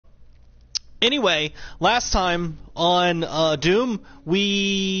Anyway, last time on Doom,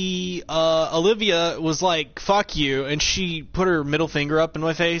 Olivia was like, fuck you, and she put her middle finger up in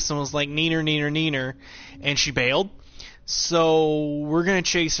my face and was like, neener, neener, neener, and she bailed. So we're going to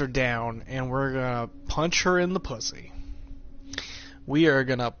chase her down, and we're going to punch her in the pussy. We are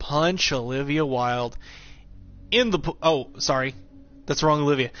going to punch Olivia Wilde in the oh, sorry. That's wrong,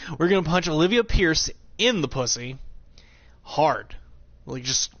 Olivia. We're going to punch Olivia Pierce in the pussy hard. Like,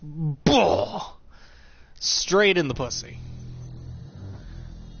 just, straight in the pussy.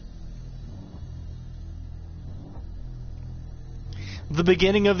 The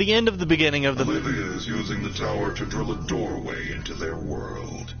beginning of the end of the beginning of the... Olivia is using the tower to drill a doorway into their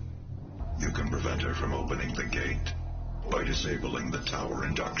world. You can prevent her from opening the gate by disabling the tower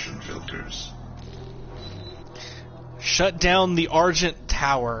induction filters. Shut down the Argent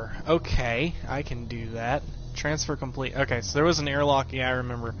tower. Okay, I can do that. Transfer complete. Okay, so there was an airlock. Yeah, I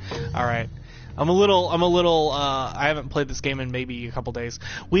remember. Alright. I haven't played this game in maybe a couple days.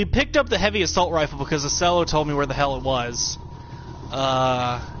 We picked up the heavy assault rifle because Acello told me where the hell it was.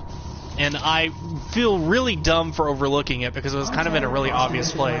 And I feel really dumb for overlooking it because it was kind of in a really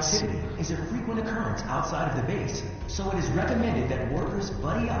obvious place. Is a frequent occurrence outside of the base, so it is recommended that workers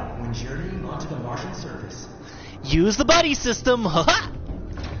buddy up when journeying onto the Martian surface. Use the buddy system! Haha!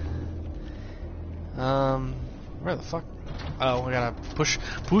 Where the fuck? Oh, I got a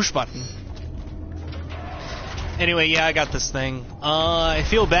push button. Anyway, yeah, I got this thing. I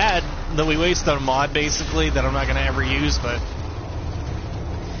feel bad that we wasted a mod, basically, that I'm not gonna ever use, but...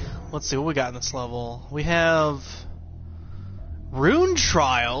 Let's see what we got in this level. We have... Rune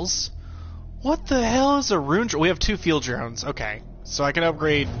Trials? What the hell is a rune... We have 2 field drones. Okay. So I can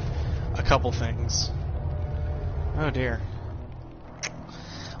upgrade a couple things. Oh, dear.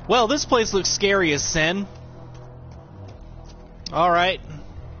 Well, this place looks scary as sin. Alright.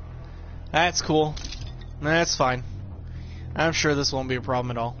 That's cool. That's fine. I'm sure this won't be a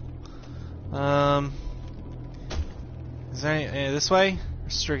problem at all. Is there any this way?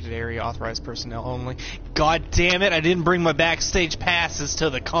 Restricted area, authorized personnel only. God damn it, I didn't bring my backstage passes to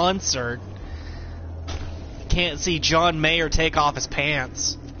the concert. Can't see John Mayer take off his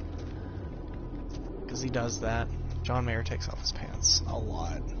pants. Because he does that. John Mayer takes off his pants a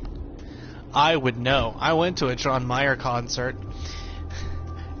lot. I would know. I went to a John Mayer concert.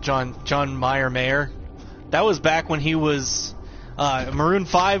 John Mayer. That was back when he was... Maroon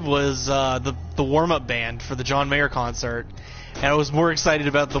 5 was the warm-up band for the John Mayer concert. And I was more excited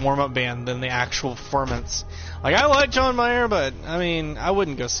about the warm-up band than the actual performance. Like, I like John Mayer, but, I mean, I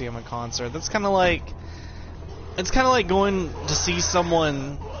wouldn't go see him in concert. That's kind of like... It's kind of like going to see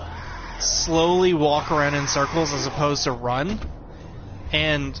someone slowly walk around in circles as opposed to run.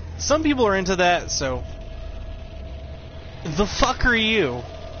 And some people are into that, so... The fuck are you?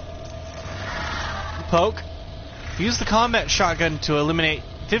 Poke. Use the combat shotgun to eliminate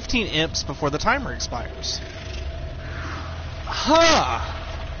 15 imps before the timer expires. Huh!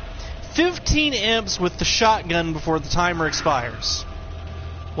 15 imps with the shotgun before the timer expires.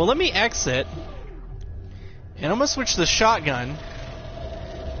 Well, let me exit. And I'm gonna switch to the shotgun.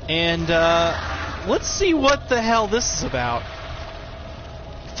 And, let's see what the hell this is about.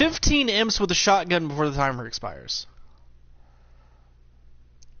 15 imps with a shotgun before the timer expires.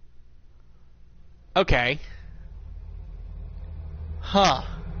 Okay. Huh.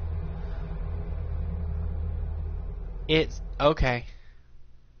 It's... okay.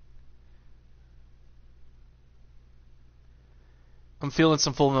 I'm feeling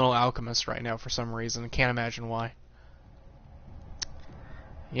some Full Metal Alchemist right now for some reason. I can't imagine why.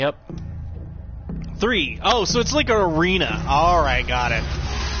 Yep. 3. Oh, so it's like an arena. Alright, got it.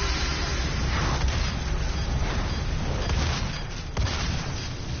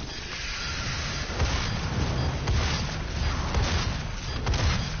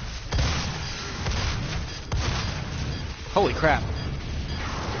 Holy crap.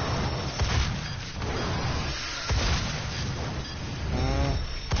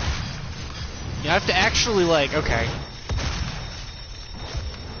 You have to actually, like, okay.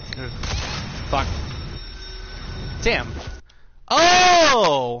 Fuck. Damn.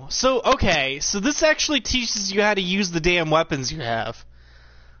 Oh! So, okay. So this actually teaches you how to use the damn weapons you have.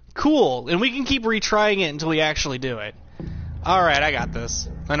 Cool. And we can keep retrying it until we actually do it. Alright, I got this.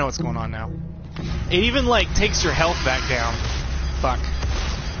 I know what's going on now. It even, like, takes your health back down. Fuck.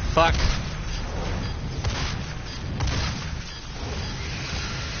 Fuck.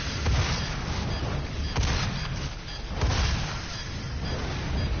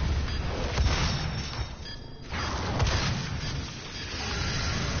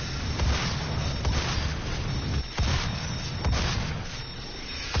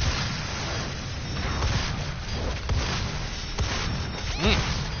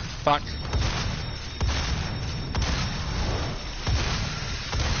 Fuck.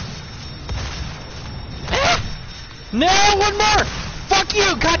 No, one more! Fuck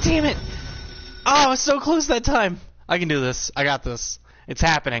you! God damn it! Oh, I was so close that time. I can do this. I got this. It's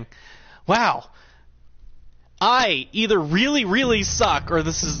happening. Wow. I either really, really suck, or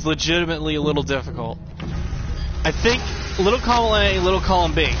this is legitimately a little difficult. I think little column A, little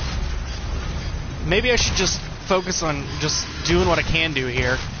column B. Maybe I should just focus on just doing what I can do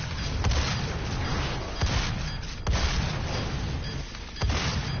here.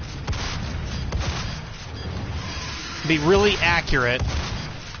 Be really accurate. I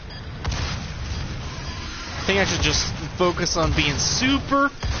think I should just focus on being super,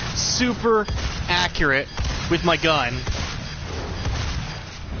 super accurate with my gun.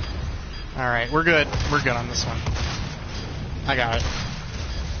 Alright, we're good. We're good on this one. I got it.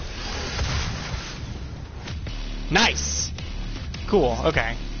 Nice! Cool,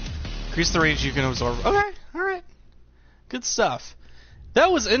 okay. Increase the range you can absorb. Okay, alright. Good stuff. That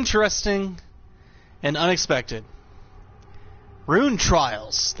was interesting and unexpected. Rune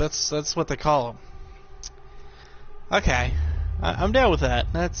trials. That's what they call them. Okay. I'm down with that.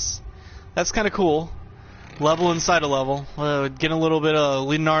 That's kind of cool. Level inside a level. Getting a little bit of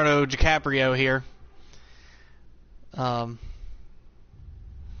Leonardo DiCaprio here. I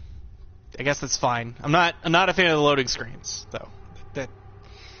guess that's fine. I'm not a fan of the loading screens, though. That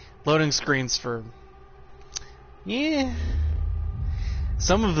loading screens for... Yeah.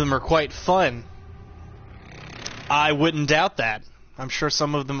 Some of them are quite fun. I wouldn't doubt that. I'm sure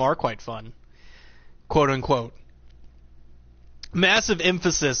some of them are quite fun. Quote unquote. Massive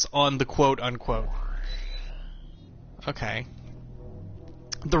emphasis on the quote unquote. Okay.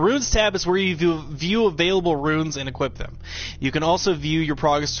 The Runes tab is where you view available runes and equip them. You can also view your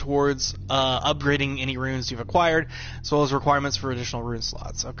progress towards upgrading any runes you've acquired, as well as requirements for additional rune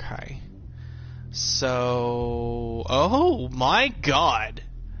slots. Okay. So... Oh my god!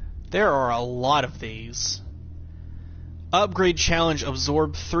 There are a lot of these. Upgrade challenge,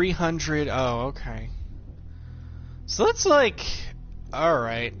 absorb 300... Oh, okay. So that's like...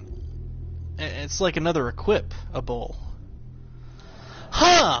 Alright. It's like another equip-able.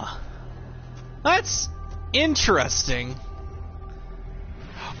 Huh! That's interesting.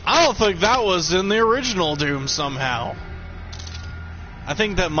 I don't think that was in the original Doom somehow. I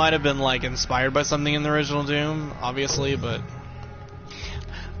think that might have been like inspired by something in the original Doom, obviously, but...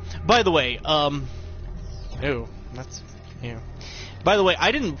 By the way, Ew, that's... Ew. By the way,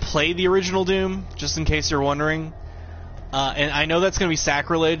 I didn't play the original Doom, just in case you're wondering. And I know that's going to be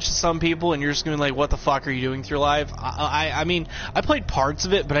sacrilege to some people, and you're just going to be like, what the fuck are you doing with your life? I mean, I played parts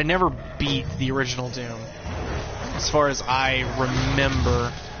of it, but I never beat the original Doom, as far as I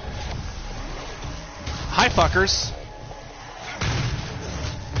remember. Hi, fuckers.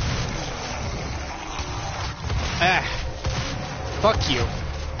 Fuck you.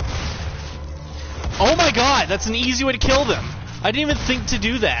 Oh my god, that's an easy way to kill them. I didn't even think to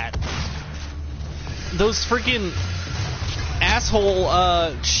do that. Those freaking asshole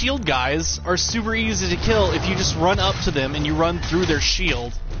shield guys are super easy to kill if you just run up to them and you run through their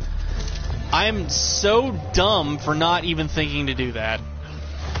shield. I am so dumb for not even thinking to do that.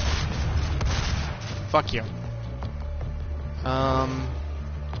 Fuck you.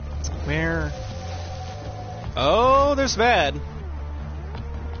 Where? Oh, there's a bad.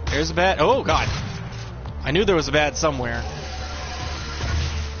 There's a bad. Oh, God. I knew there was a bad somewhere.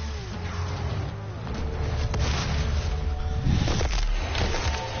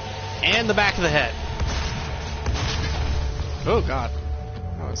 And the back of the head. Oh, God.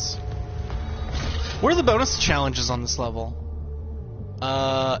 That was... What are the bonus challenges on this level?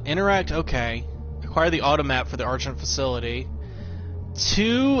 Interact, okay. Acquire the auto map for the Argent facility.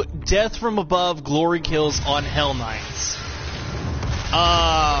 2 death from above glory kills on Hell Knights.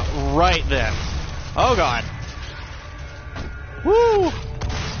 Right then. Oh god. Woo!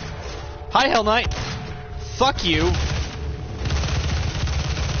 Hi, Hell Knight. Fuck you.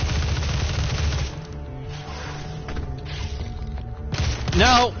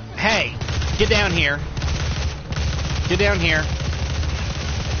 No! Hey! Get down here. Get down here.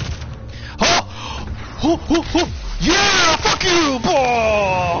 Oh! Oh! Yeah! Fuck you!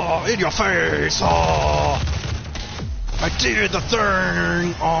 Oh! In your face! Oh! I did the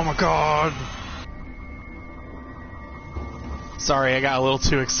thing! Oh my god! Sorry, I got a little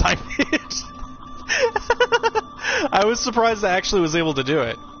too excited. I was surprised I actually was able to do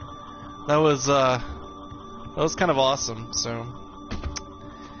it. That was kind of awesome, so...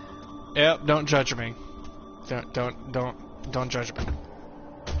 Yep, don't judge me. Don't judge me.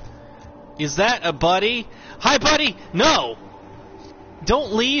 Is that a buddy? Hi, buddy! No!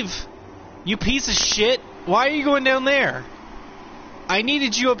 Don't leave! You piece of shit! Why are you going down there? I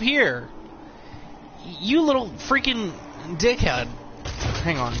needed you up here. You little freaking dickhead.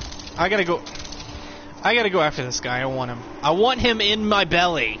 Hang on. I gotta go after this guy. I want him. I want him in my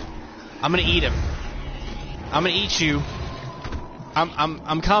belly. I'm gonna eat him. I'm gonna eat you.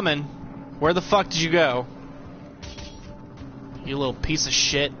 I'm coming. Where the fuck did you go? You little piece of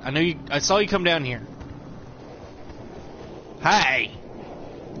shit. I saw you come down here. Hey!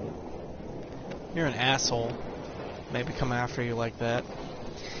 You're an asshole. Maybe come after you like that.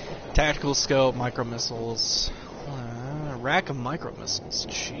 Tactical scope, micro missiles. Rack of micro missiles.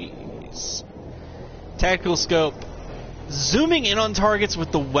 Jeez. Tactical scope. Zooming in on targets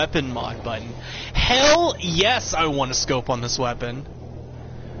with the weapon mod button. Hell yes, I want a scope on this weapon.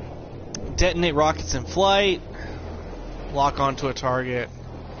 Detonate rockets in flight. Lock onto a target.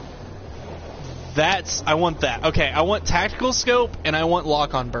 I want that. Okay, I want tactical scope and I want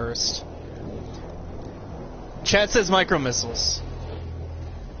lock on burst. Chat says micro missiles.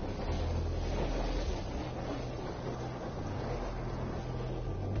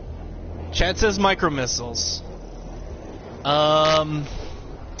 Chat says micro missiles. I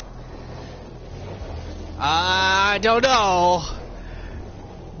don't know.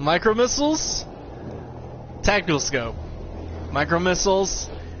 Micro missiles? Tactical scope. Micro missiles?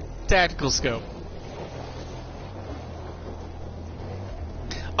 Tactical scope.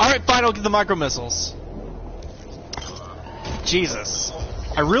 Alright, fine, I'll get the micro missiles. Jesus.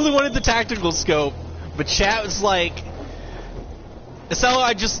 I really wanted the tactical scope, but chat was like, so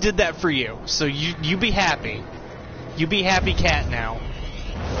I just did that for you. So you be happy. You be happy cat now.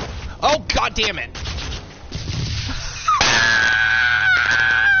 Oh, god damn it.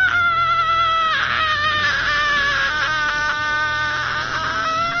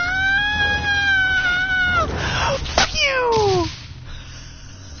 Fuck you!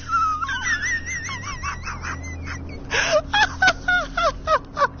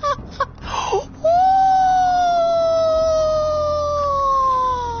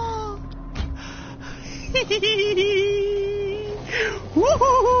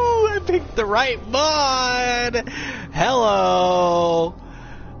 Woohoo! I picked the right mod! Hello!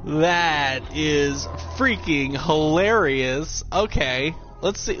 That is freaking hilarious. Okay,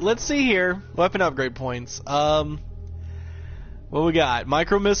 let's see here. Weapon upgrade points. What we got?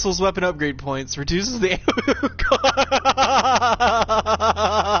 Micro missiles weapon upgrade points reduces the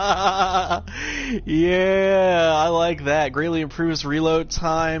yeah, I like that. Greatly improves reload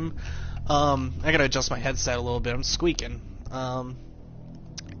time. I gotta adjust my headset a little bit. I'm squeaking.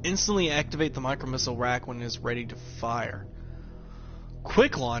 Instantly activate the micro missile rack when it is ready to fire.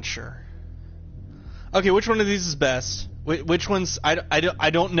 Quick launcher. Okay, which one of these is best? Which one's... I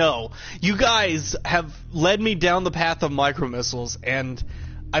don't know. You guys have led me down the path of micro missiles, and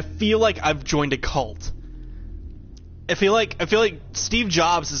I feel like I've joined a cult. I feel like Steve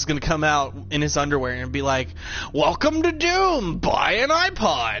Jobs is gonna come out in his underwear and be like, "Welcome to Doom. Buy an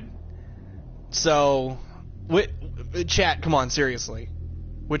iPod." So, chat, come on, seriously.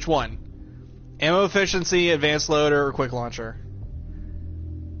 Which one? Ammo efficiency, advanced loader, or quick launcher?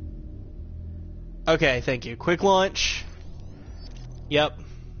 Okay, thank you. Quick launch. Yep.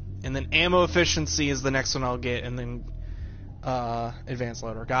 And then ammo efficiency is the next one I'll get, and then advanced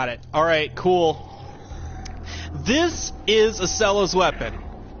loader. Got it. Alright, cool. This is Acello's weapon.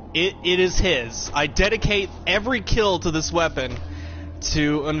 It is his. I dedicate every kill to this weapon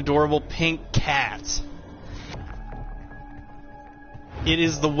to an adorable pink cat. It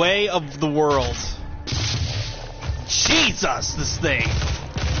is the way of the world. Jesus, this thing!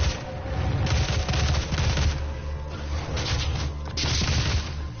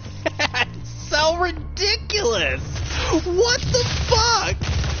 It's so ridiculous! What the fuck?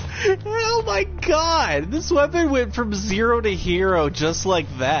 Oh my god! This weapon went from 0 to hero just like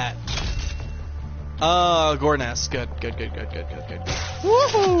that. Gorness. Good.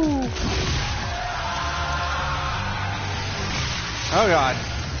 Woohoo! Oh god.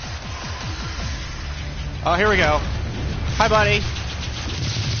 Oh, here we go. Hi, buddy.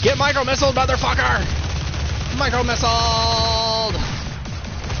 Get micro missiled, motherfucker! Micro missiled!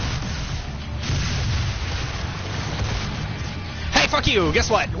 Hey, fuck you! Guess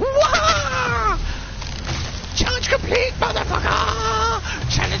what? Wah! Challenge complete, motherfucker!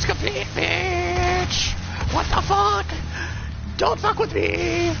 Challenge complete, bitch! What the fuck? Don't fuck with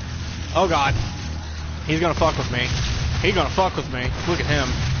me! Oh god. He's gonna fuck with me. He's gonna fuck with me. Look at him.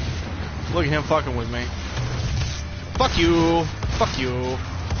 Look at him fucking with me. Fuck you. Fuck you.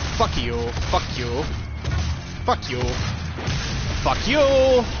 Fuck you. Fuck you. Fuck you. Fuck you.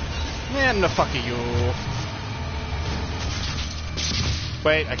 And the fuck you.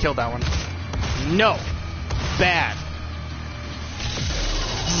 Wait, I killed that one. No! Bad.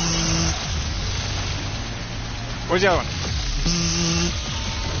 Where's the other one?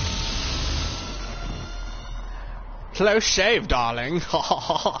 Close shave, darling.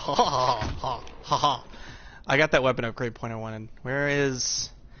 I got that weapon upgrade point I wanted. Where is...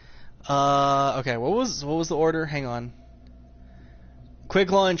 okay, what was the order? Hang on. Quick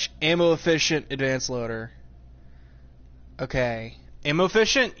launch, ammo efficient, advanced loader. Okay. Ammo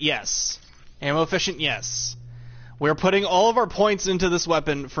efficient? Yes. Ammo efficient? Yes. We're putting all of our points into this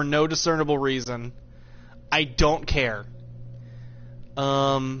weapon for no discernible reason. I don't care.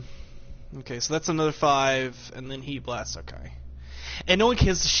 Okay, so that's another 5, and then heat blast, okay. And no one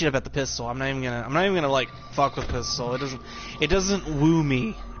gives a shit about the pistol. I'm not even gonna like fuck with pistol. It doesn't woo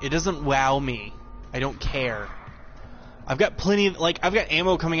me. It doesn't wow me. I don't care. I've got plenty of, like, I've got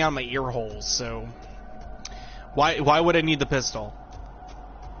ammo coming out of my ear holes, so why would I need the pistol?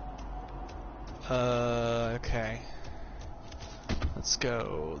 Okay. Let's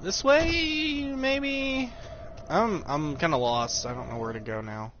go this way, maybe? I'm kinda lost. I don't know where to go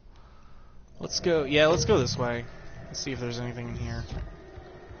now. Let's go this way. Let's see if there's anything in here.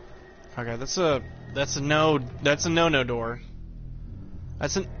 Okay, that's a no-no door.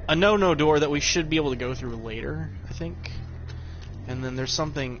 That's a no-no door that we should be able to go through later, I think. And then there's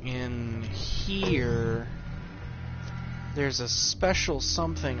something in here. There's a special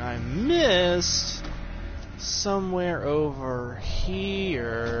something I missed somewhere over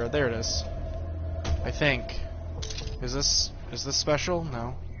here. There it is. I think. Is this special?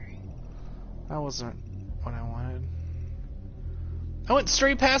 No. That wasn't what I wanted. I went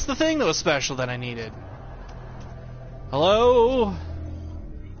straight past the thing that was special that I needed. Hello?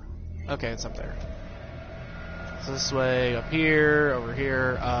 Okay, it's up there. It's this way, up here, over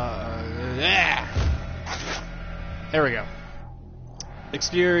here. There we go.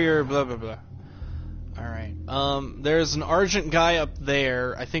 Exterior, blah blah blah. Alright. There's an Argent guy up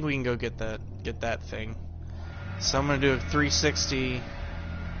there. I think we can go get that thing. So I'm gonna do a 360.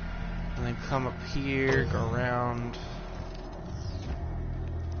 And then come up here, go around.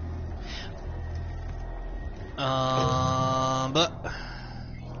 But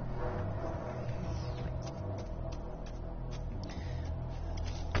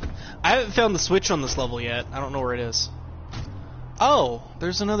I haven't found the switch on this level yet. I don't know where it is. Oh,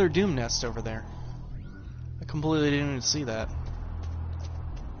 there's another Doom nest over there. I completely didn't even see that.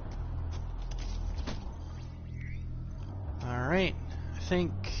 Alright. I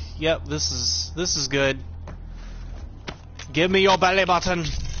think, yep, this is good. Give me your belly button.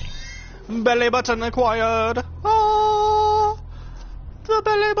 Belly button acquired. Ah, the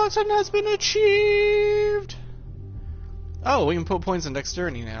belly button has been achieved. Oh, we can put points in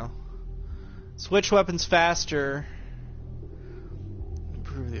dexterity now. Switch weapons faster.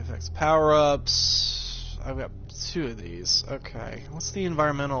 Improve the effects of power-ups. I've got 2 of these. Okay. What's the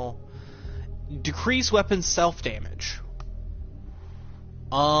environmental? Decrease weapon self-damage.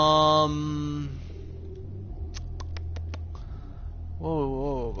 Whoa.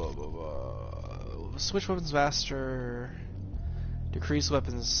 Switch weapons faster. Decrease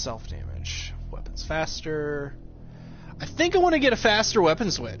weapons self-damage. Weapons faster. I think I want to get a faster weapon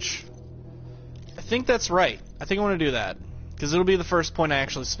switch. I think that's right. I think I want to do that. Because it'll be the first point I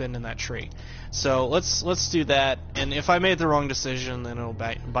actually spend in that tree. So let's do that. And if I made the wrong decision, then it'll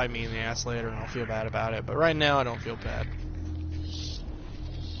bite me in the ass later and I'll feel bad about it. But right now, I don't feel bad.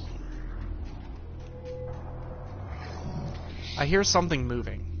 I hear something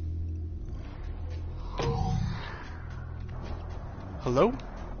moving. Hello?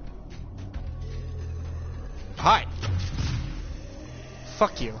 Hi.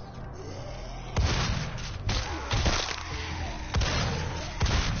 Fuck you.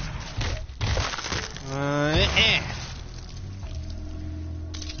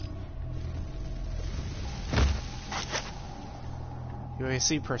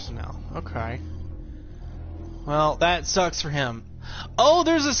 UAC personnel. Okay. Well, that sucks for him. Oh,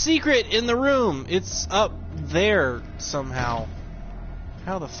 there's a secret in the room. It's up there somehow.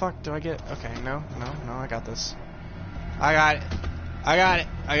 How the fuck do I get... Okay, no, I got this. I got it.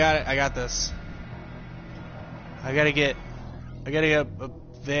 I got this. I gotta get up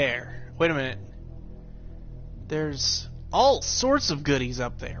there. Wait a minute. There's all sorts of goodies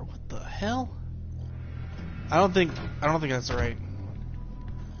up there. What the hell? I don't think that's right.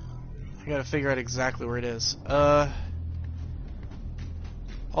 I gotta figure out exactly where it is.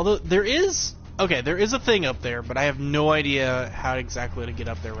 Although there is a thing up there, but I have no idea how exactly to get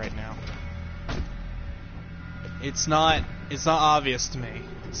up there right now. It's not obvious to me.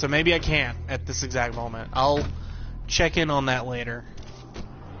 So maybe I can't at this exact moment. I'll check in on that later.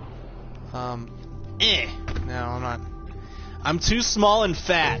 No, I'm not. I'm too small and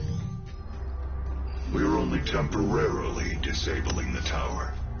fat. We're only temporarily disabling the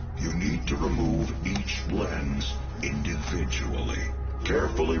tower. You need to remove each lens individually.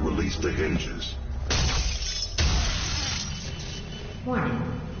 Carefully release the hinges. Warning.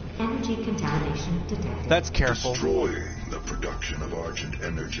 Energy contamination detected. That's careful. Destroying the production of Argent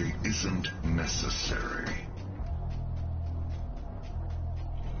energy isn't necessary.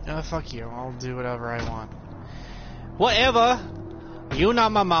 Fuck you. I'll do whatever I want. Whatever. You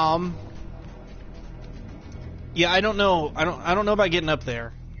not my mom. Yeah, I don't know. I don't know about getting up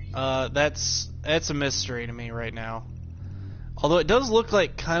there. That's a mystery to me right now. Although it does look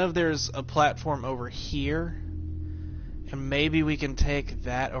like kind of there's a platform over here. And maybe we can take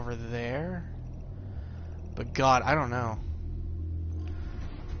that over there. But God, I don't know.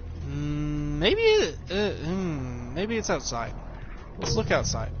 Maybe it's outside. Let's look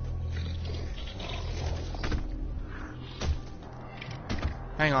outside.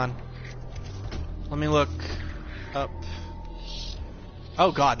 Hang on. Let me look up.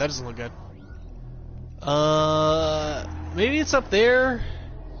 Oh God, that doesn't look good. Maybe it's up there.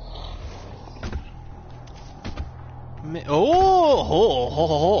 Oh,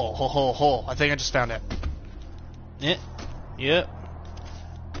 I think I just found it. Yep.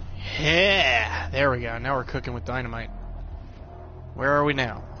 Yeah, there we go. Now we're cooking with dynamite. Where are we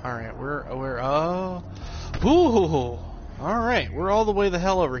now? All right, we're all right. We're all the way the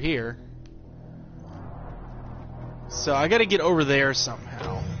hell over here. So I got to get over there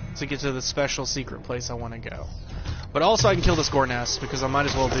somehow to get to the special secret place I want to go. But also I can kill this gore nest because I might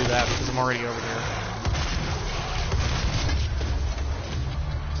as well do that because I'm already over here.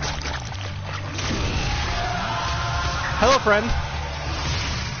 Hello, friend.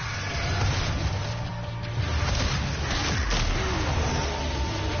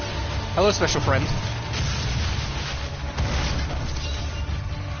 Hello, special friend.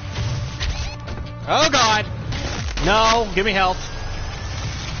 Oh, God. No, give me health.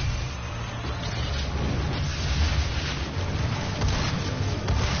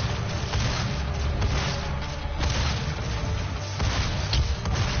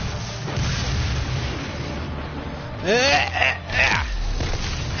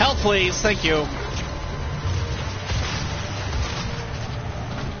 Help, please. Thank you.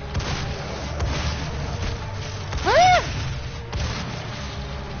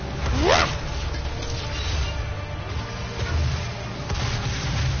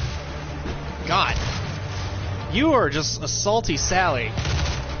 God. You are just a salty Sally.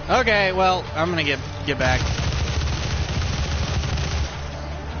 Okay, well, I'm gonna get back.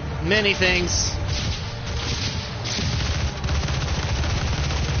 Many things.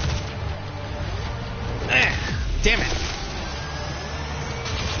 Damn it.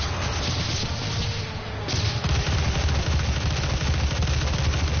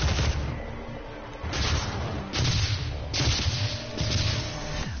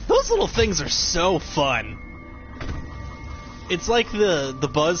 Those little things are so fun. It's like the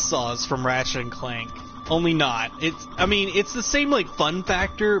buzzsaws from Ratchet and Clank, only not. I mean, it's the same like fun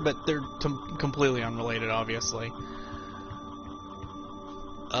factor, but they're completely unrelated, obviously.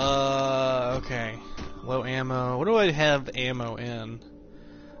 Okay. Low ammo. What do I have ammo in?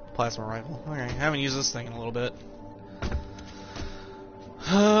 Plasma rifle. Okay, I haven't used this thing in a little bit.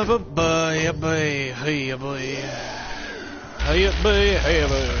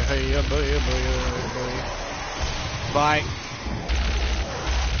 Bye.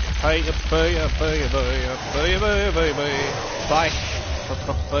 Bye.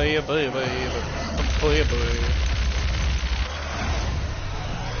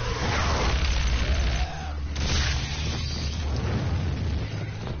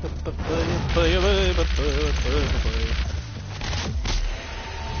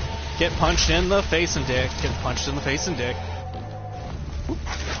 Get punched in the face and dick. Get punched in the face and dick.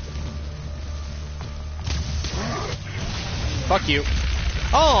 Fuck you.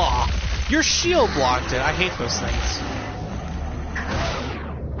 Oh, your shield blocked it. I hate those things.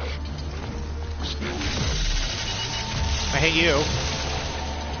 I hate you.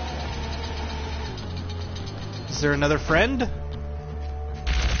 Is there another friend?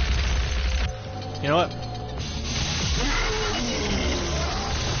 You know what?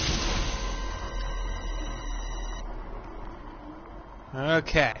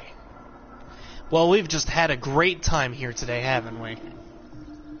 Okay. Well, we've just had a great time here today, haven't we?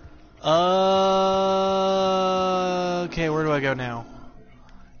 Okay, where do I go now?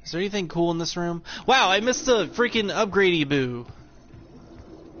 Is there anything cool in this room? Wow, I missed a freaking upgradey boo.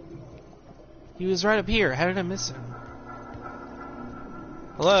 He was right up here. How did I miss him?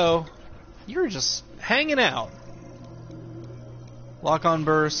 Hello? You're just hanging out. Lock on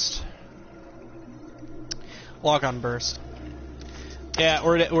burst. Lock on burst. Yeah,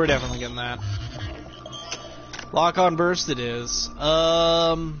 we're definitely getting that. Lock on burst it is.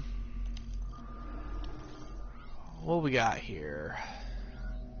 What we got here?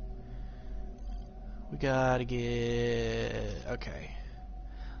 We gotta get... Okay.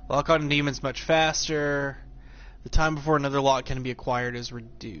 Lock on demons much faster. The time before another lock can be acquired is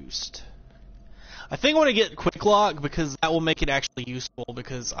reduced. I think I want to get quick lock because that will make it actually useful,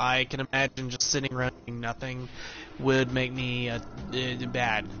 because I can imagine just sitting around doing nothing would make me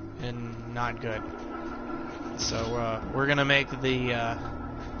bad and not good. So we're gonna make the thing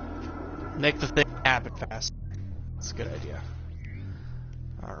happen fast. That's a good idea.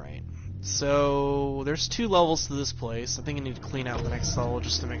 Alright. So there's 2 levels to this place. I think I need to clean out the next level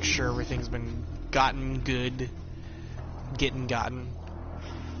just to make sure everything's been gotten good. Gotten.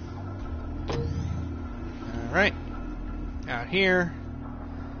 Alright. Out here.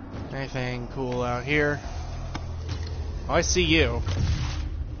 Anything cool out here? Oh, I see you.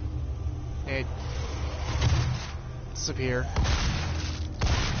 Hey. Disappear.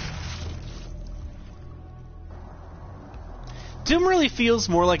 Doom really feels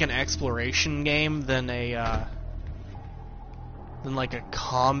more like an exploration game than a like a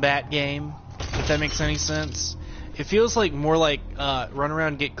combat game, if that makes any sense. It feels like more like run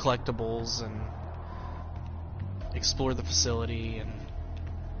around, get collectibles, and explore the facility, and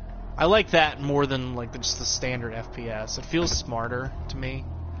I like that more than like just the standard FPS. It feels smarter to me.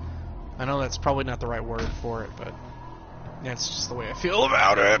 I know that's probably not the right word for it, but that's just the way I feel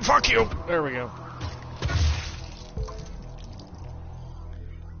about it. Fuck you! There we go.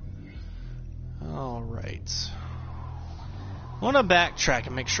 Alright. I want to backtrack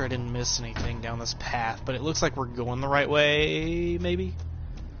and make sure I didn't miss anything down this path, but it looks like we're going the right way, maybe?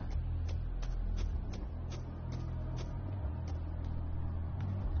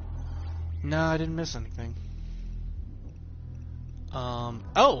 No, I didn't miss anything. Oh!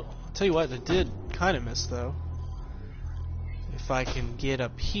 I'll tell you what, I did kind of miss, though. If I can get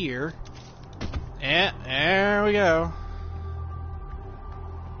up here. Yeah, there we go.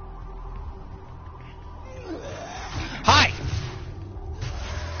 Hi!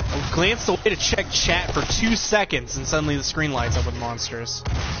 I glanced away to check chat for 2 seconds, and suddenly the screen lights up with monsters.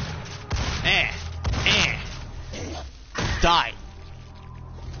 Die.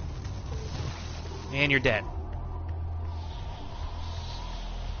 And you're dead.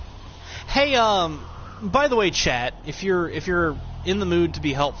 Hey, by the way, chat, if you're in the mood to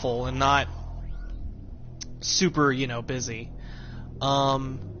be helpful and not super, busy,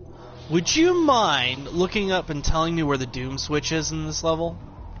 would you mind looking up and telling me where the Doom switch is in this level?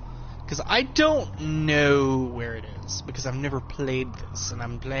 Because I don't know where it is, because I've never played this, and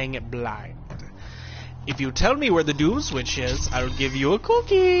I'm playing it blind. If you tell me where the Doom switch is, I'll give you a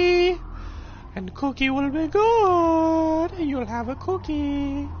cookie! And the cookie will be good! You'll have a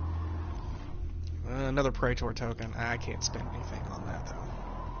cookie! Another Praetor token. I can't spend anything on that, though.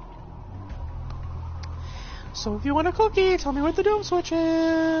 So if you want a cookie, tell me where the Doom switch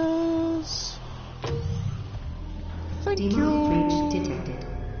is! Thank you! Demon breach detected.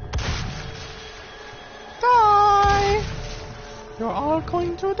 Die! You're all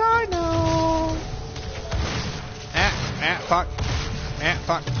going to die now! Fuck.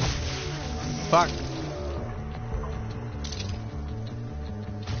 Fuck. Fuck.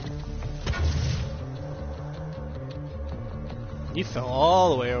 You fell all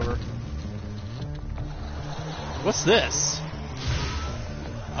the way over. What's this?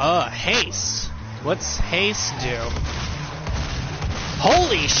 Haste. What's haste do?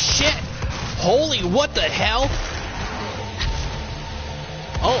 Holy shit! Holy, what the hell?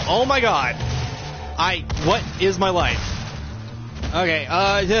 Oh my god. What is my life? Okay,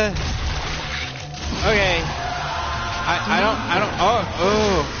 okay.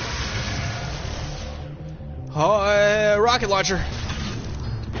 Rocket launcher.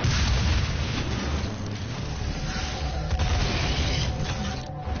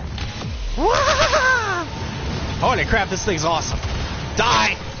 Holy crap, this thing's awesome.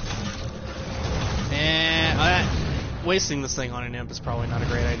 Die! And wasting this thing on an imp is probably not a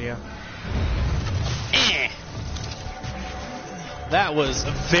great idea. That was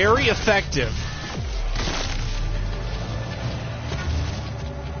very effective.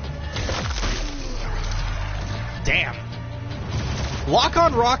 Damn.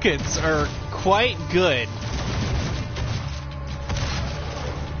 Lock-on rockets are quite good.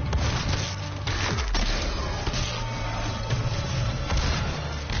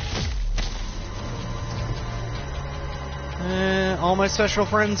 all my special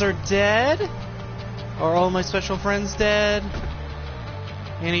friends are dead? Are all my special friends dead?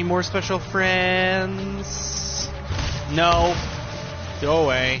 Any more special friends? No. Go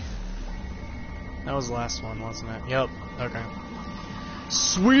away. That was the last one, wasn't it? Yep. Okay.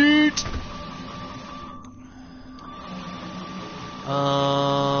 Sweet!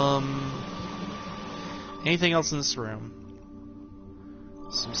 Anything else in this room?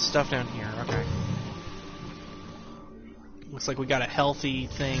 Some stuff down here. Okay. Looks like we got a healthy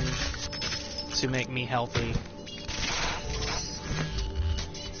thing to make me healthy.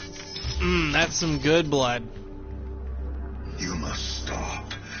 That's some good blood. You must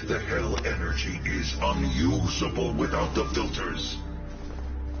stop. The hell energy is unusable without the filters.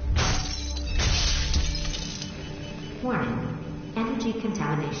 Warning. Energy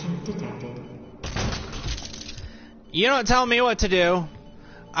contamination detected. You don't tell me what to do.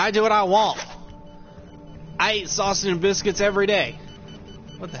 I do what I want. I eat sausage and biscuits every day.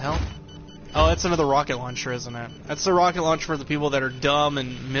 What the hell? Oh, that's another rocket launcher, isn't it? That's the rocket launcher for the people that are dumb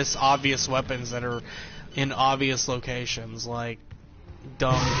and miss obvious weapons that are in obvious locations, like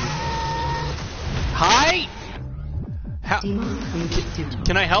dumb people. Hi?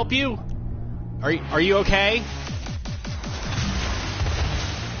 Can I help you? Are you okay?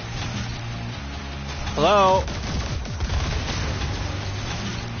 Hello?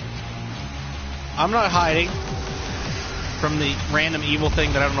 I'm not hiding from the random evil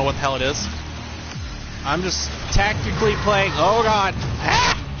thing that I don't know what the hell it is. I'm just tactically playing. Oh god!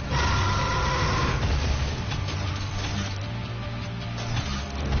 Ah!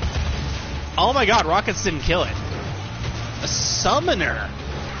 Oh my god, rockets didn't kill it. A summoner?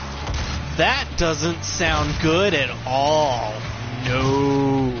 That doesn't sound good at all.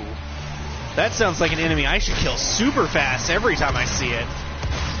 No. That sounds like an enemy I should kill super fast every time I see it.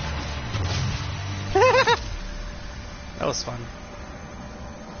 That was fun.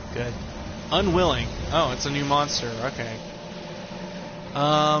 Good. Unwilling. Oh, it's a new monster. Okay.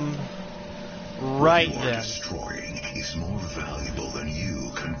 Right what you are then. destroying is more valuable than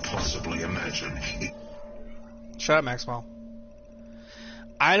you can possibly imagine. Shut up, Maxwell.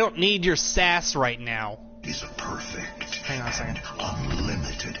 I don't need your sass right now. It is a perfect Hang on a second. and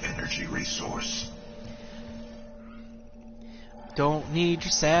unlimited energy resource. Don't need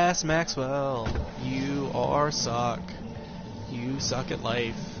your sass, Maxwell. You are suck. You suck at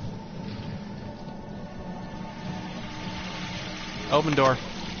life. Open door.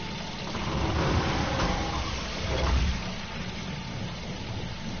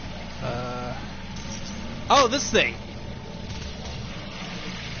 Oh, this thing.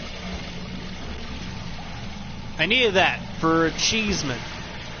 I needed that for achievement.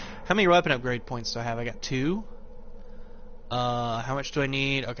 How many weapon upgrade points do I have? I got 2. How much do I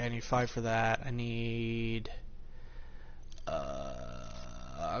need? Okay, I need 5 for that. I need...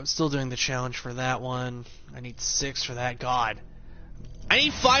 I'm still doing the challenge for that one. I need 6 for that. God. I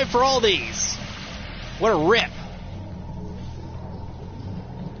need 5 for all these! What a rip!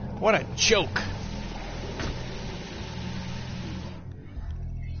 What a joke!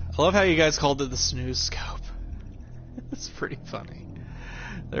 I love how you guys called it the snooze scope. It's pretty funny.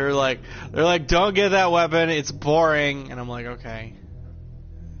 They're like, don't get that weapon, it's boring. And I'm like, okay.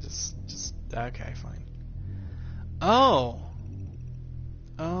 Just, okay, fine. Oh,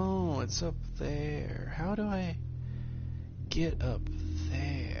 it's up there. How do I get up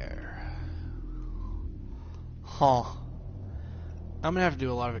there? Huh. I'm gonna have to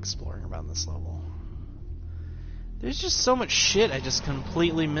do a lot of exploring around this level. There's just so much shit I just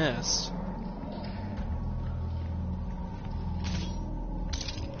completely missed.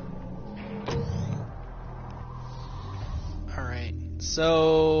 Alright,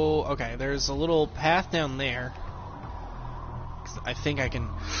 so... okay, there's a little path down there. I think I can...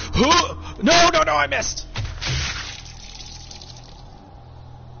 No, I missed!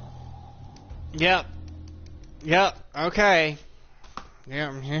 Yep, okay.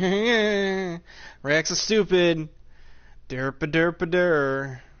 Yeah. Rex is stupid.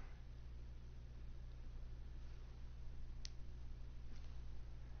 Derpa-derpa-der.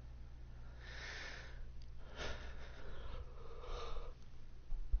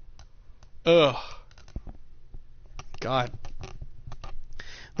 Ugh. God.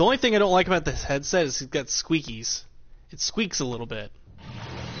 The only thing I don't like about this headset is it's got squeakies. It squeaks a little bit.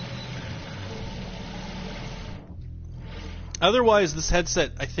 Otherwise, this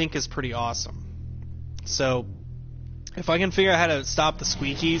headset, I think, is pretty awesome. So, if I can figure out how to stop the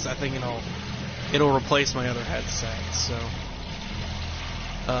squeakies, I think it'll replace my other headset. So,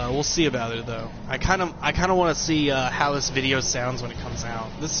 We'll see about it though. I kind of want to see how this video sounds when it comes out.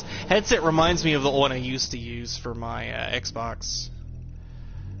 This headset reminds me of the one I used to use for my Xbox,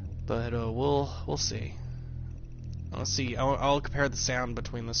 but we'll see. Let's see. I'll compare the sound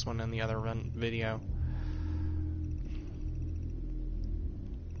between this one and the other video.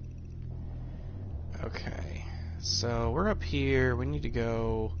 Okay, so we're up here. We need to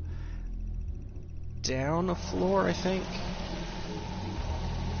go down a floor, I think.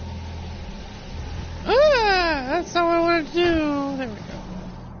 Ah, that's how I want to do. There we go.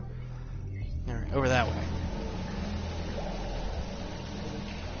 Alright, over that way.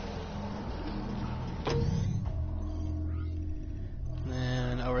 And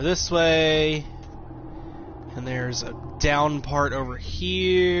then over this way. And there's a down part over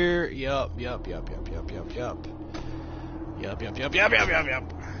here. Yup. Yup. Yup.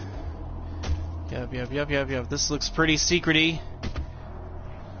 This looks pretty secrety.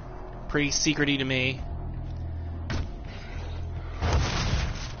 Pretty secrety to me.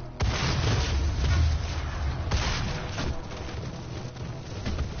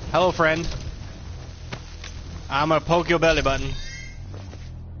 Hello, friend. I'm gonna poke your belly button.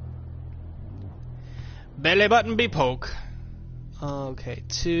 Belly button be poke. Okay,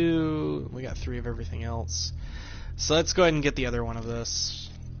 2. We got 3 of everything else. So let's go ahead and get the other one of this.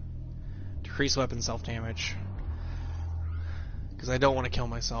 Decrease weapon self-damage. Because I don't want to kill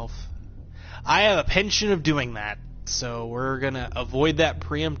myself. I have a penchant of doing that. So we're gonna avoid that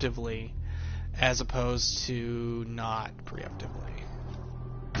preemptively as opposed to not preemptively.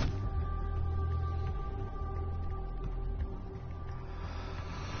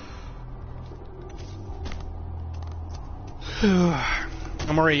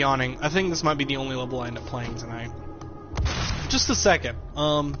 I'm already yawning. I think this might be the only level I end up playing tonight. Just a second.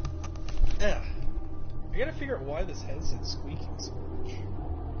 Yeah. I gotta figure out why this headset's squeaking so much.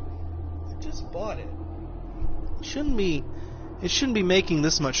 I just bought it. It shouldn't be making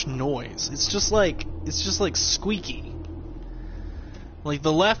this much noise. It's just like squeaky. Like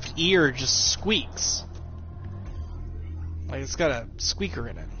the left ear just squeaks. Like it's got a squeaker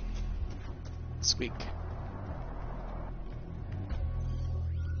in it. Squeak.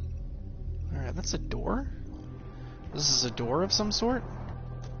 Alright, that's a door? This is a door of some sort?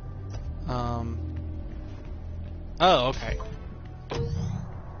 Oh, okay.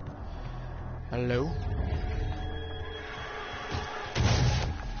 Hello?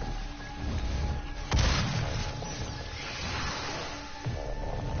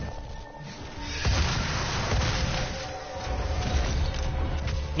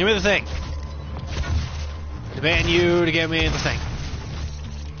 Give me the thing. I demand you to give me the thing.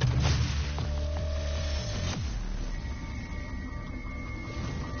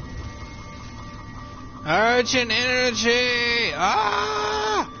 Argent energy!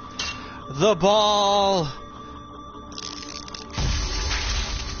 Ah! The ball!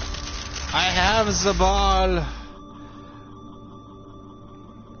 I have the ball!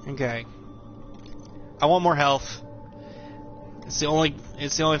 Okay. I want more health. It's the only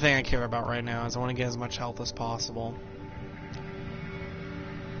thing I care about right now, is I want to get as much health as possible.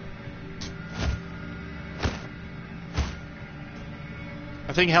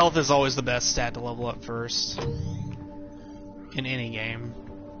 I think health is always the best stat to level up first in any game.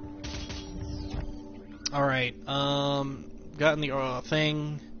 Alright, gotten the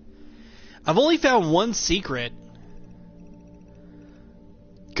thing. I've only found one secret.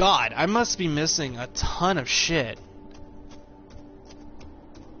 God, I must be missing a ton of shit.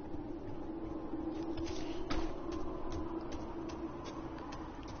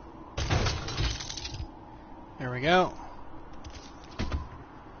 There we go.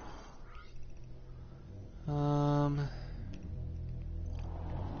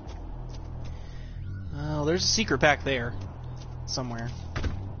 Oh, there's a secret back there somewhere.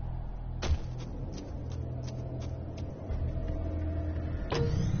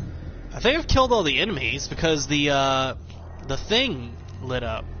 I think I've killed all the enemies because the thing lit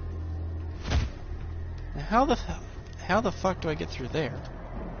up. Now how the fuck do I get through there?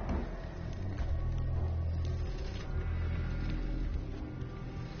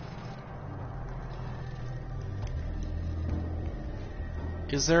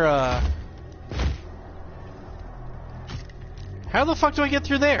 Is there a... How the fuck do I get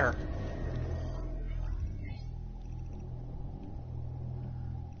through there?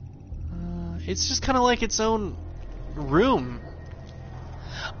 It's just kind of like its own room.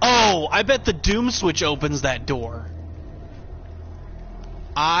 Oh, I bet the doom switch opens that door.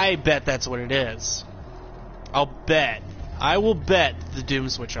 I bet that's what it is. I'll bet. I will bet the doom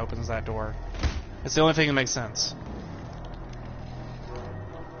switch opens that door. It's the only thing that makes sense.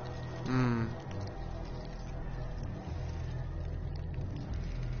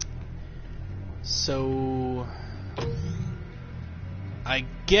 So I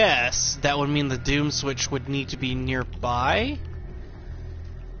guess that would mean the doom switch would need to be nearby.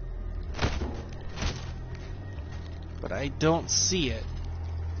 But I don't see it.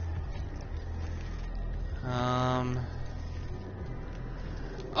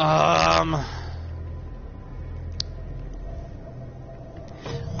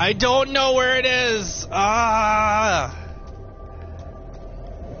 I don't know where it is. And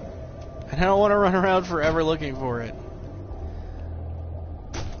I don't want to run around forever looking for it.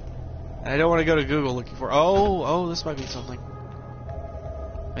 And I don't want to go to Google looking for it. Oh, this might be something.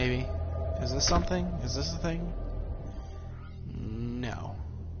 Maybe. Is this something? Is this a thing? No.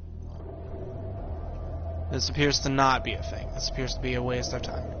 This appears to not be a thing. This appears to be a waste of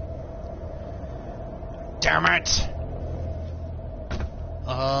time. Damn it!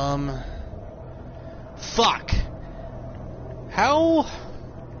 Fuck! How...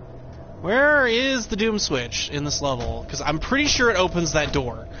 Where is the doom switch in this level? Because I'm pretty sure it opens that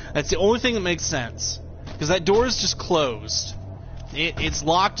door. That's the only thing that makes sense. Because that door is just closed. It's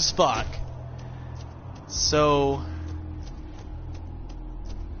locked as fuck. So...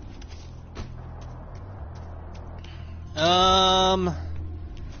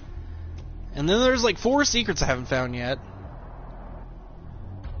 And then there's like 4 secrets I haven't found yet.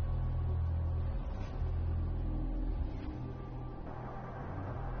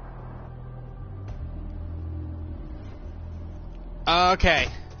 Okay,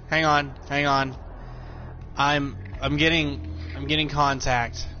 hang on. I'm getting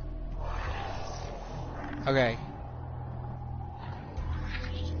contact. Okay.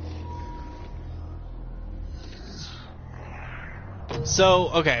 So,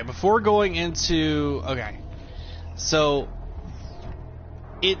 okay, before going into... Okay. So,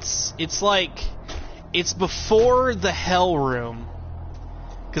 it's like... It's before the Hell Room.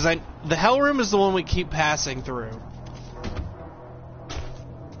 Because the Hell Room is the one we keep passing through.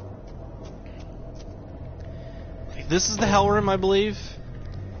 This is the Hell Room, I believe?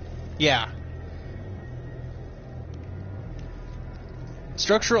 Yeah.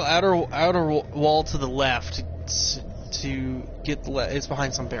 Structural outer wall to the left to get the it's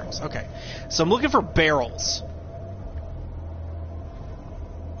behind some barrels. Okay. So I'm looking for barrels.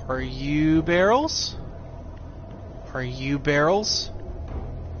 Are you barrels? Are you barrels?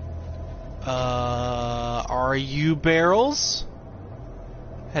 Are you barrels?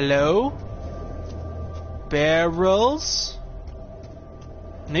 Hello? Barrels?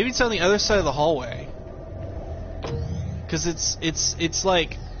 Maybe it's on the other side of the hallway. Cause it's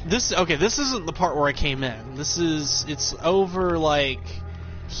like this. Okay, this isn't the part where I came in. It's over like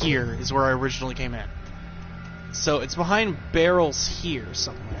here is where I originally came in. So it's behind barrels here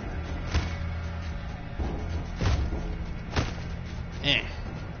somewhere.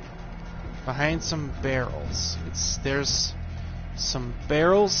 Behind some barrels. There's some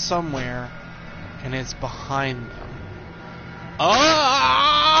barrels somewhere. And it's behind them. Oh!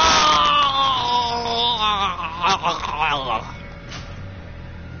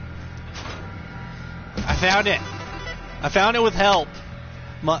 I found it. I found it with help.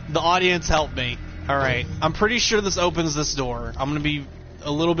 The audience helped me. Alright. I'm pretty sure this opens this door. I'm going to be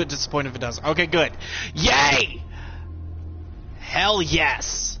a little bit disappointed if it doesn't. Okay, good. Yay! Hell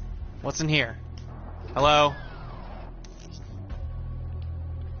yes! What's in here? Hello?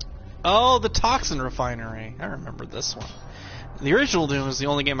 Oh, the Toxin Refinery. I remember this one. The original Doom was the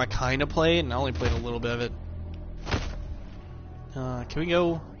only game I kind of played, and I only played a little bit of it. Can we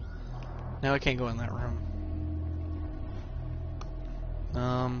go... No, I can't go in that room.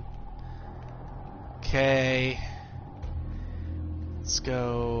 Okay. Let's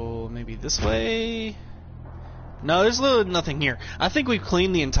go maybe this way. No, there's literally nothing here. I think we've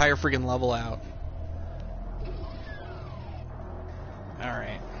cleaned the entire friggin' level out.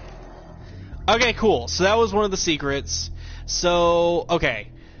 Alright. Okay, cool. So that was one of the secrets. So, okay.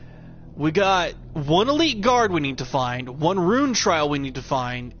 We got one elite guard we need to find, one rune trial we need to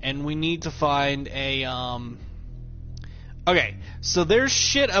find, and we need to find a, Okay, so there's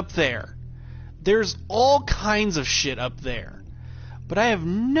shit up there. There's all kinds of shit up there. But I have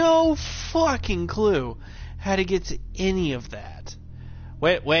no fucking clue how to get to any of that.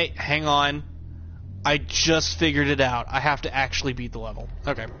 Wait, hang on. I just figured it out. I have to actually beat the level.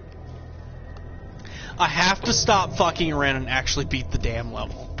 Okay. I have to stop fucking around and actually beat the damn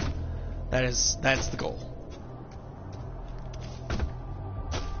level. That's the goal.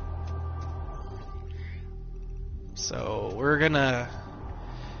 So we're gonna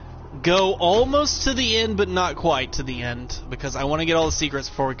go almost to the end, but not quite to the end, because I want to get all the secrets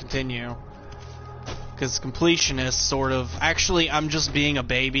before we continue. Because completionist, sort of. Actually, I'm just being a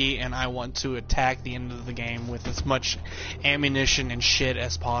baby, and I want to attack the end of the game with as much ammunition and shit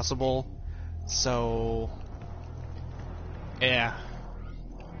as possible. So, yeah.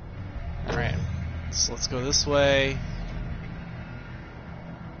 Alright, so let's go this way.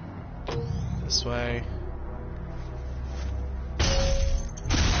 This way.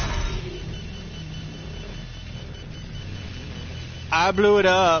 I blew it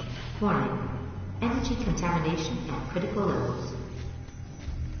up. Warning. Energy contamination at critical levels.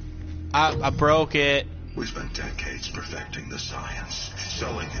 I broke it. We spent decades perfecting the science,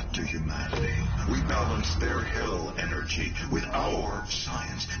 selling it to humanity. We balanced their hell energy with our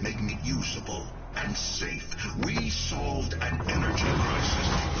science, making it usable and safe. We solved an energy crisis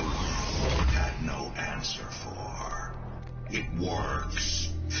the world had no answer for. It works.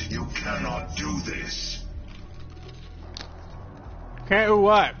 You cannot do this. Can't do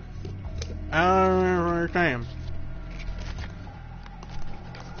what? I don't understand.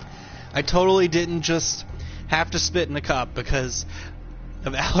 I totally didn't just have to spit in a cup because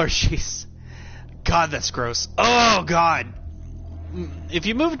of allergies. God, that's gross. Oh, God. If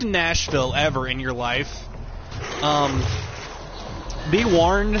you move to Nashville ever in your life, be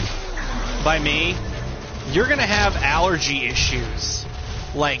warned by me, you're going to have allergy issues.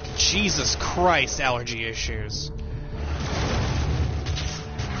 Like, Jesus Christ, allergy issues.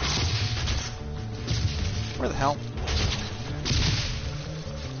 Where the hell?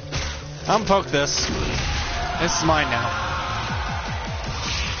 I'm poke this. This is mine now.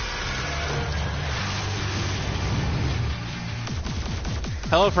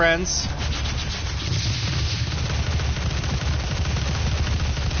 Hello, friends.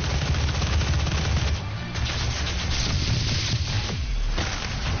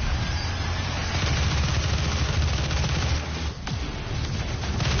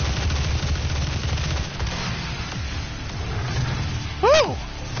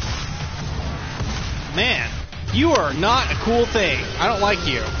 Man, you are not a cool thing. I don't like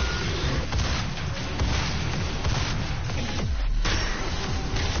you.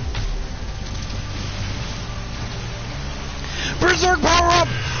 Berserk power up!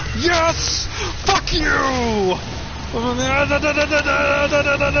 Yes! Fuck you!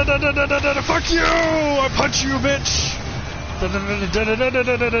 Fuck you! I punch you, bitch!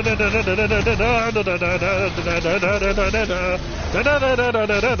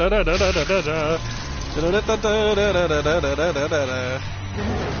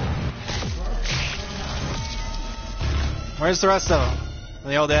 Where's the rest of them? Are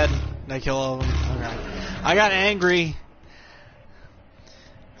they all dead? Did I kill all of them? Okay. I got angry.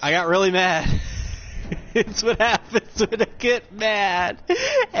 I got really mad. It's what happens when I get mad.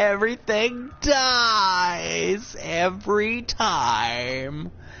 Everything dies every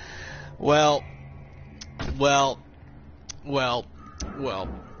time. Well.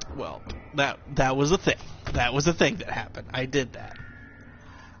 That was a thing. That was a thing that happened. I did that.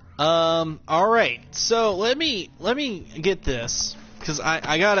 All right. So let me get this because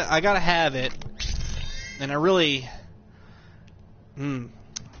I gotta have it, and I really.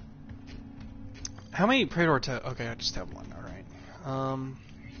 How many Praetor okay, I just have one. All right.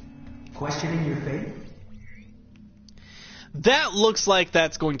 Questioning your faith? That looks like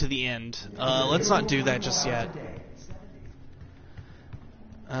that's going to the end. Let's not do that just yet.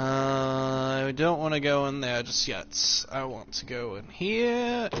 I don't want to go in there just yet. I want to go in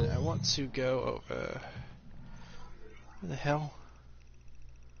here, and I want to go over... Where the hell?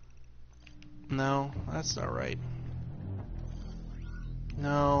 No, that's not right.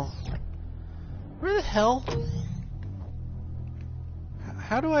 No. Where the hell?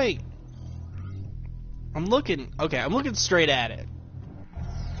 How do I... I'm looking... Okay, I'm looking straight at it.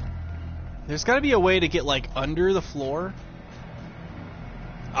 There's gotta be a way to get, like, under the floor.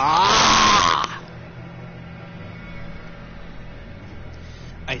 Ah!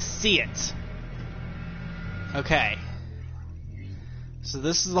 I see it. Okay. So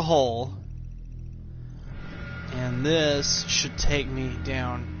this is the hole. And this should take me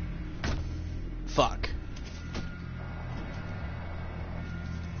down. Fuck.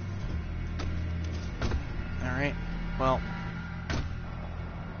 Alright. Well.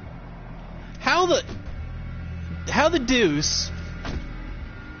 How the deuce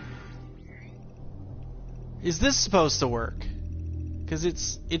is this supposed to work? Because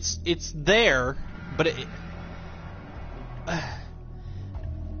it's there, but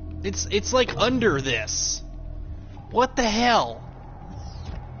it's like under this. What the hell?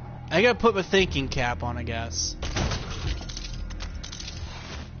 I gotta put my thinking cap on, I guess.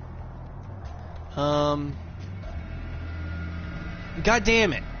 God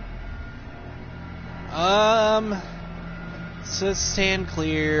damn it. So stand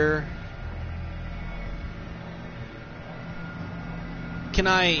clear. Can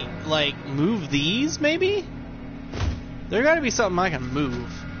I, like, move these, maybe? There gotta be something I can move.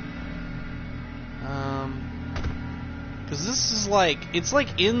 Because this is like, it's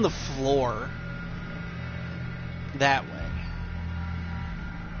like in the floor. That way.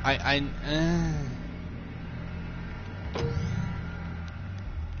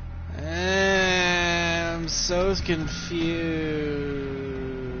 I'm so confused.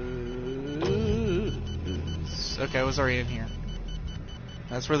 Okay, I was already in here.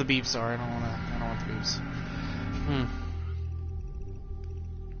 That's where the beeps are. I don't want the beeps.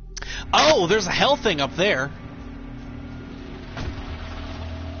 Oh, there's a hell thing up there.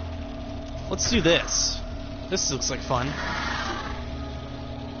 Let's do this. This looks like fun.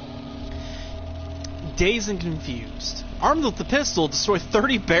 Dazed and confused. Armed with the pistol, destroy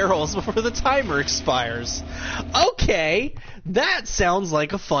 30 barrels before the timer expires. Okay, that sounds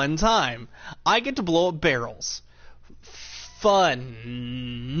like a fun time. I get to blow up barrels.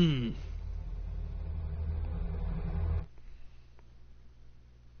 Fun.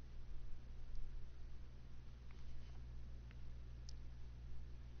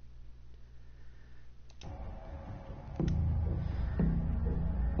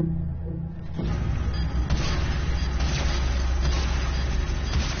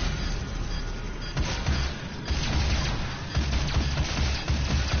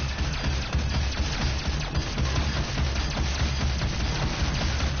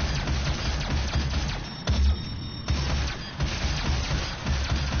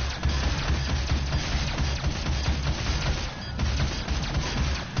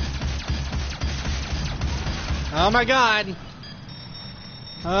 Oh my god.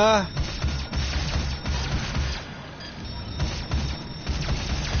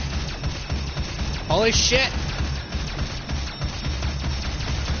 Holy shit.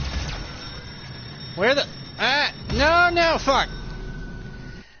 Where the... No, fuck.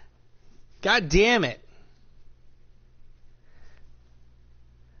 God damn it.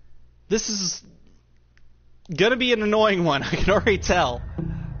 This is gonna be an annoying one, I can already tell.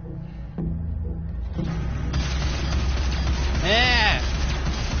 Yeah.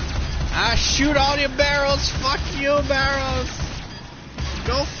 I shoot all your barrels. Fuck you, barrels.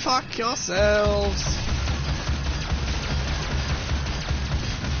 Go fuck yourselves.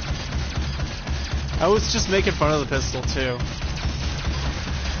 I was just making fun of the pistol, too.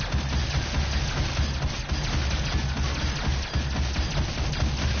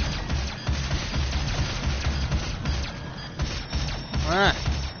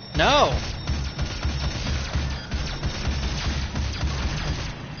 No.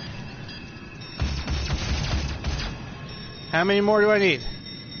 How many more do I need?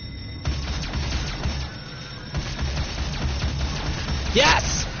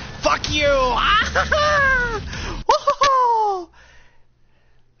 Yes! Fuck you!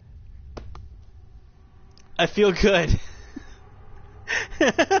 I feel good.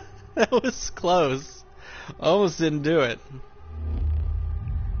 That was close. Almost didn't do it.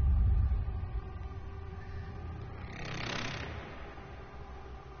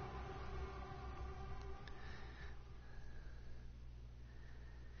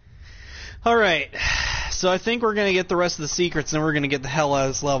 Alright, so I think we're going to get the rest of the secrets and then we're going to get the hell out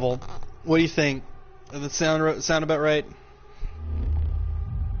of this level. What do you think? Does that sound about right?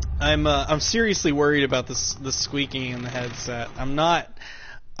 I'm seriously worried about the squeaking in the headset. I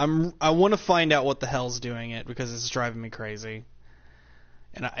want to find out what the hell's doing it because it's driving me crazy.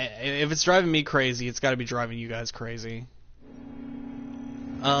 And if it's driving me crazy, it's got to be driving you guys crazy.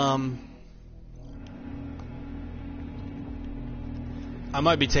 I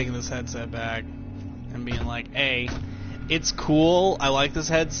might be taking this headset back and being like, hey, it's cool, I like this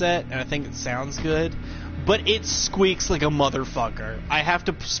headset, and I think it sounds good, but it squeaks like a motherfucker. I have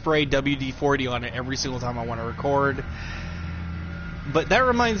to spray WD-40 on it every single time I want to record. But that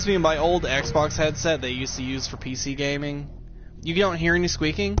reminds me of my old Xbox headset that I used to use for PC gaming. You don't hear any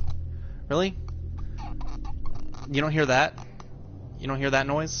squeaking? Really? You don't hear that? You don't hear that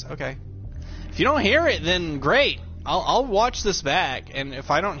noise? Okay. If you don't hear it, then great. I'll watch this back, and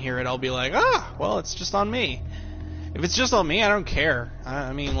if I don't hear it, I'll be like, well, it's just on me. If it's just on me, I don't care.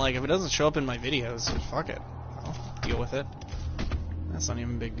 I mean, like, if it doesn't show up in my videos, fuck it. I'll deal with it. That's not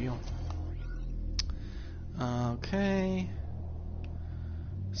even a big deal. Okay.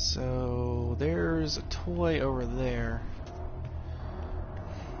 So, there's a toy over there.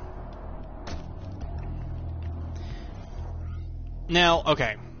 Now,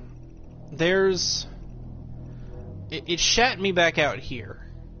 okay. there's... It shat me back out here.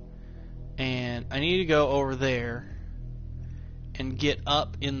 And I need to go over there and get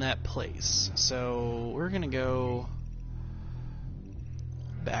up in that place. So we're going to go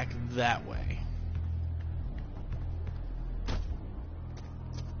back that way.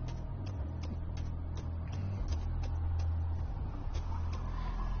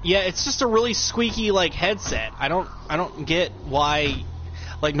 Yeah, it's just a really squeaky like headset. I don't get why.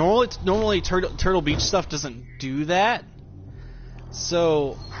 Like normally Turtle Beach stuff doesn't do that.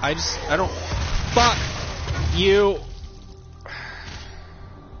 So I don't. Fuck you.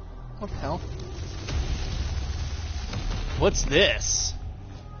 What the hell? What's this?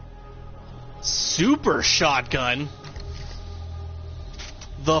 Super shotgun?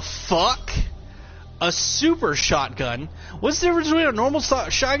 The fuck? A super shotgun? What's the difference between a normal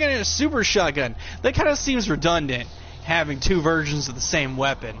shotgun and a super shotgun? That kind of seems redundant, having two versions of the same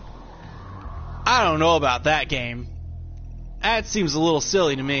weapon. I don't know about that game. That seems a little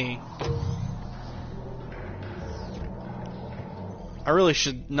silly to me. I really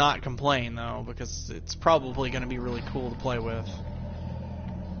should not complain, though, because it's probably going to be really cool to play with.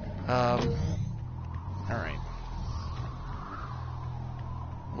 Alright.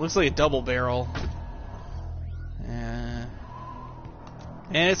 Looks like a double barrel.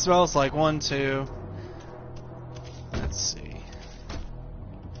 And it smells like 1, 2. Let's see.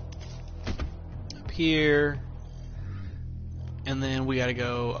 Up here. And then we gotta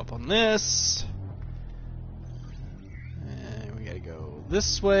go up on this. And we gotta go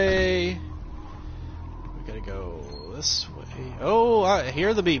this way. We gotta go this way. Oh, I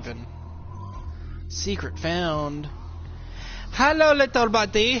hear the beeping. Secret found. Hello, little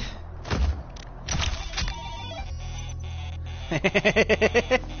buddy.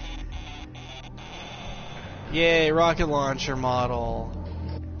 Yay, rocket launcher model.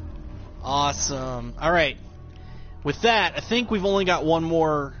 Awesome. Alright. With that, I think we've only got one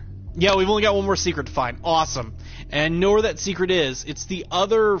more... Yeah, we've only got one more secret to find. Awesome. And I know where that secret is. It's the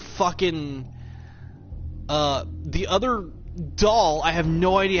other fucking... the other doll I have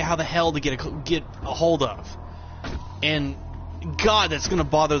no idea how the hell to get a hold of. And, God, that's gonna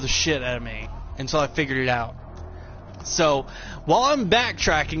bother the shit out of me until I figured it out. So, while I'm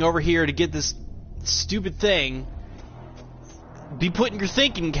backtracking over here to get this stupid thing, be putting your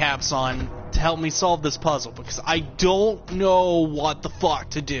thinking caps on to help me solve this puzzle, because I don't know what the fuck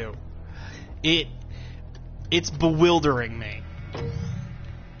to do. It's bewildering me.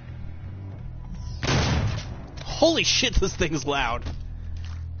 Holy shit, this thing's loud.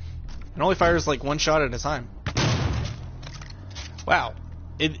 It only fires like one shot at a time. Wow.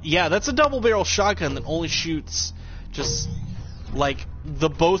 Yeah, that's a double barrel shotgun that only shoots just like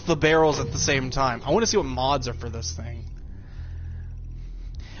both the barrels at the same time. I want to see what mods are for this thing.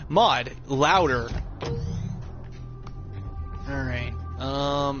 Mod louder. Alright.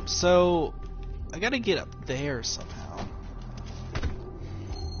 So I gotta get up there somehow.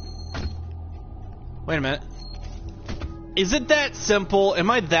 Wait a minute. Is it that simple? Am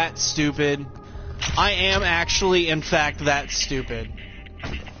I that stupid? I am actually, in fact, that stupid.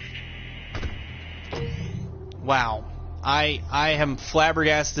 Wow. I am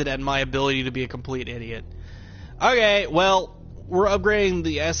flabbergasted at my ability to be a complete idiot. Okay, well, we're upgrading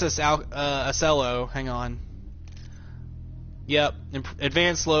the SLO. Hang on. Yep.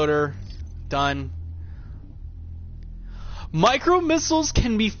 Advanced loader. Done. Micro missiles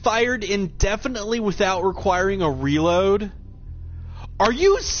can be fired indefinitely without requiring a reload? Are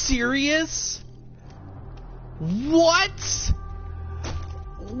you serious? What?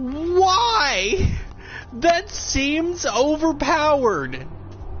 Why? That seems overpowered.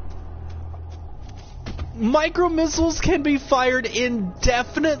 Micro missiles can be fired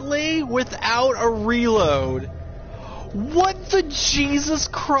indefinitely without a reload. What the Jesus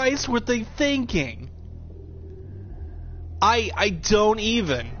Christ were they thinking? I don't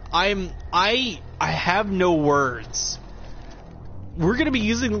even. I have no words. We're gonna be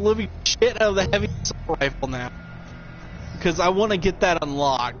using the living shit out of the heavy assault rifle now, because I want to get that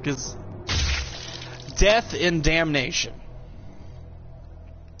unlocked. Because death and damnation.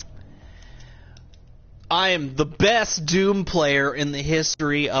 I am the best Doom player in the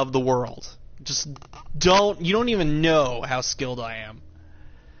history of the world. You don't even know how skilled I am.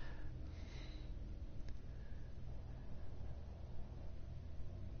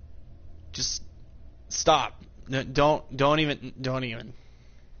 Just stop. No, don't even.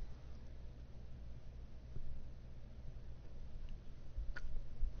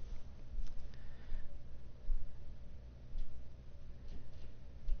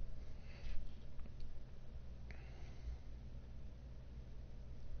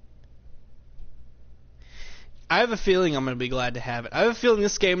 I have a feeling I'm gonna be glad to have it. I have a feeling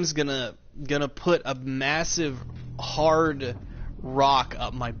this game is gonna put a massive hard rock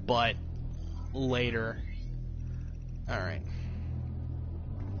up my butt later. All right,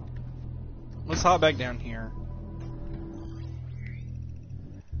 let's hop back down here.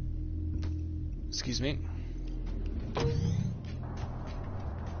 Excuse me.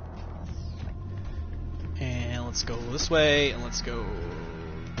 And let's go this way, and let's go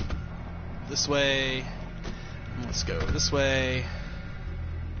this way, and let's go this way.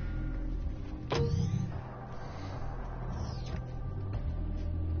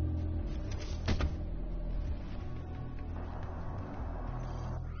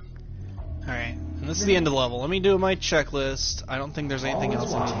 Alright, and this is the end of the level. Let me do my checklist. I don't think there's anything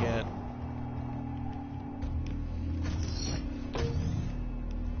else I need to get.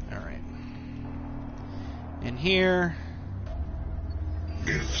 In here.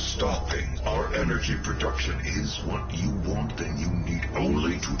 If stopping our energy production is what you want, then you need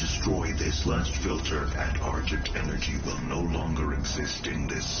only to destroy this last filter, and Argent energy will no longer exist in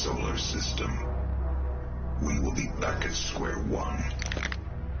this solar system. We will be back at square one.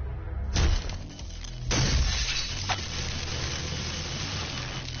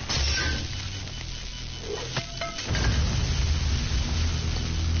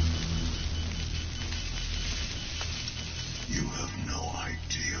 You have no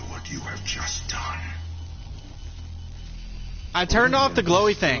idea what you have just done. I turned off the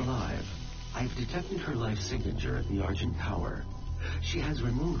glowy thing. Alive. I've detected her life signature at the Argent Tower. She has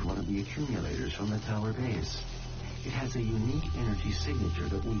removed one of the accumulators from the tower base. It has a unique energy signature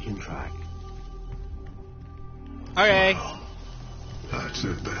that we can track. Okay. Well, that's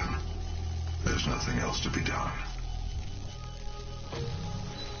it then. There's nothing else to be done.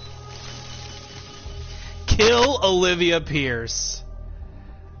 Kill Olivia Pierce.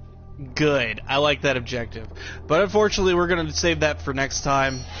 Good. I like that objective. But unfortunately, we're going to save that for next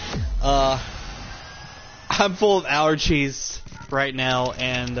time. I'm full of allergies right now,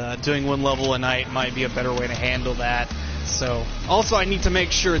 and doing one level a night might be a better way to handle that. So, also I need to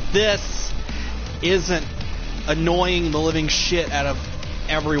make sure this isn't annoying the living shit out of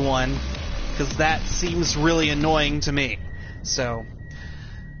everyone, because that seems really annoying to me. So,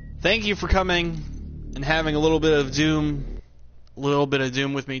 thank you for coming and having a little bit of Doom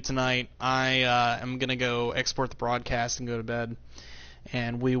with me tonight. I am going to go export the broadcast and go to bed,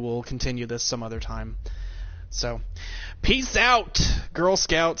 and we will continue this some other time. So, peace out, Girl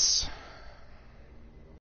Scouts.